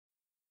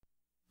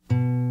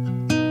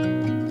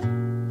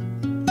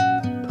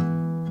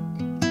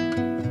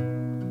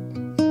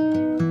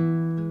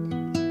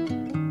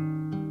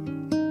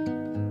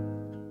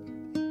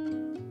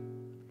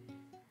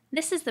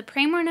is the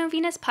Pray More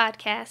Novenas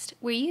podcast,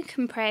 where you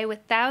can pray with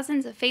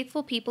thousands of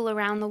faithful people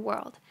around the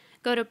world.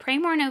 Go to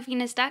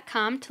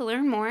praymorenovenas.com to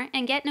learn more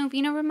and get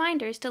novena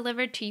reminders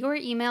delivered to your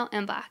email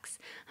inbox.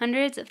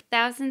 Hundreds of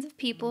thousands of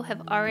people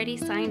have already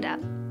signed up.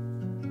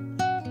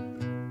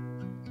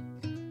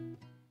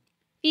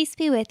 Peace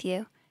be with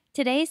you.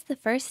 Today's the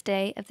first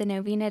day of the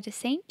Novena to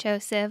Saint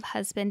Joseph,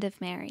 husband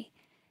of Mary.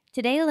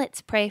 Today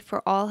let's pray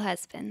for all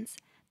husbands,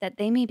 that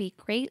they may be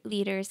great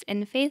leaders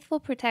and faithful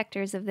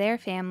protectors of their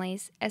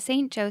families, as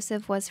Saint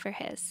Joseph was for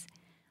his.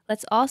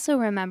 Let's also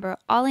remember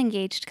all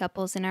engaged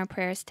couples in our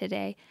prayers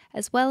today,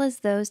 as well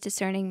as those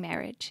discerning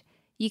marriage.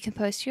 You can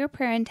post your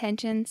prayer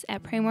intentions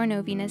at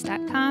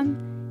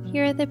praymorenovenas.com.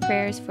 Here are the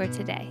prayers for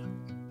today.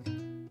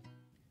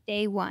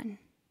 Day 1.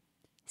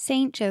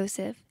 Saint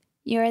Joseph,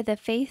 you are the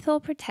faithful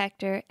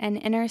protector and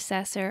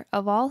intercessor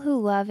of all who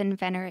love and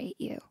venerate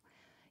you.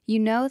 You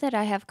know that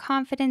I have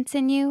confidence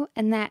in you,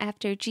 and that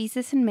after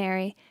Jesus and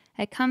Mary,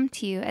 I come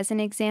to you as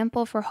an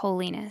example for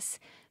holiness,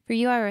 for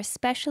you are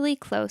especially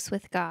close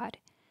with God.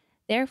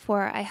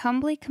 Therefore, I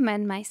humbly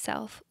commend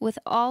myself, with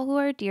all who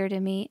are dear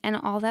to me and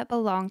all that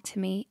belong to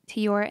me,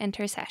 to your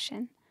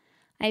intercession.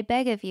 I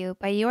beg of you,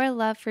 by your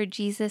love for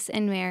Jesus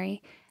and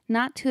Mary,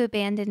 not to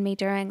abandon me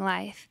during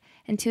life,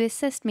 and to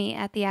assist me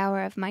at the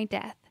hour of my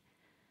death.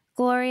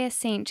 Glorious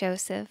Saint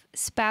Joseph,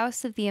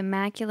 spouse of the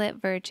Immaculate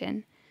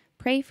Virgin,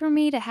 pray for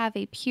me to have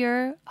a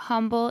pure,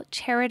 humble,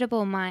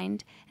 charitable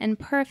mind and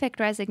perfect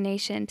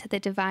resignation to the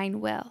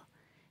divine will.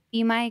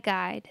 Be my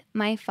guide,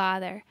 my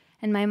father,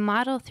 and my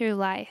model through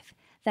life,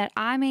 that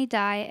I may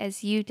die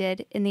as you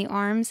did in the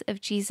arms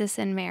of Jesus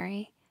and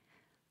Mary.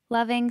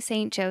 Loving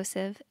Saint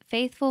Joseph,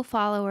 faithful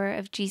follower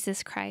of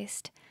Jesus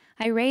Christ,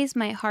 I raise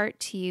my heart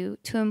to you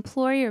to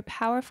implore your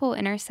powerful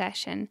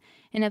intercession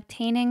in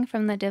obtaining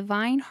from the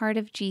divine heart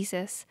of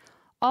Jesus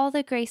all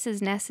the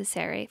graces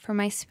necessary for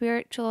my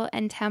spiritual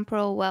and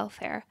temporal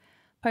welfare,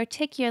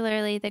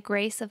 particularly the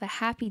grace of a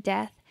happy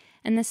death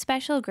and the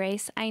special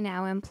grace I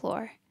now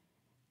implore.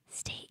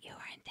 State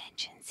your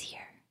intentions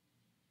here.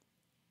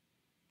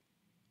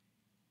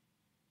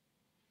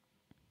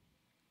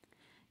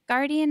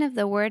 Guardian of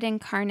the Word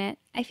incarnate,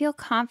 I feel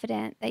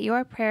confident that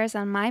your prayers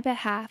on my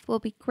behalf will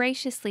be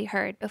graciously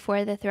heard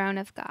before the throne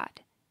of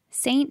God.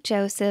 Saint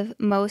Joseph,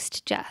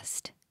 most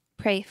just,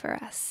 pray for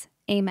us.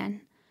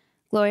 Amen.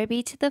 Glory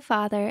be to the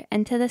Father,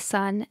 and to the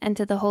Son, and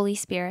to the Holy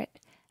Spirit,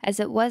 as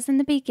it was in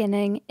the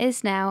beginning,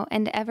 is now,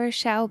 and ever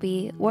shall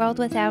be, world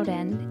without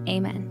end.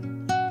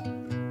 Amen.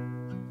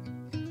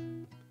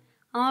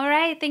 All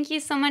right, thank you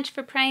so much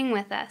for praying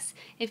with us.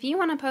 If you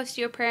want to post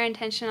your prayer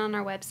intention on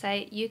our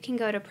website, you can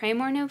go to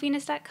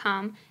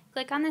praymorenovenas.com,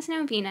 click on this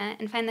novena,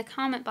 and find the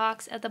comment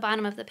box at the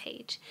bottom of the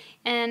page.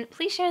 And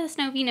please share this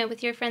novena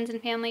with your friends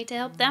and family to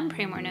help them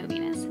pray more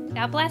novenas.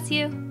 God bless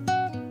you.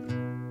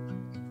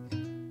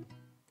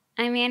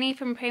 I'm Annie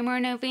from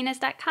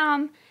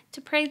praymorenovenas.com. To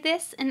pray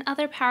this and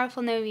other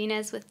powerful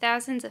novenas with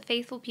thousands of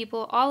faithful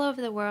people all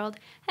over the world,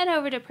 head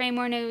over to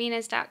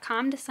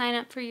praymorenovenas.com to sign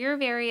up for your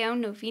very own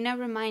novena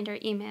reminder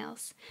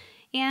emails.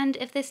 And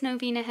if this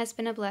novena has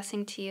been a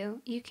blessing to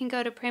you, you can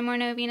go to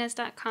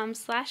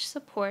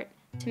praymorenovenas.com/support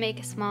to make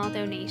a small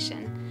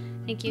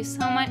donation. Thank you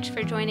so much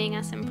for joining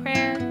us in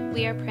prayer.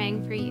 We are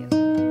praying for you.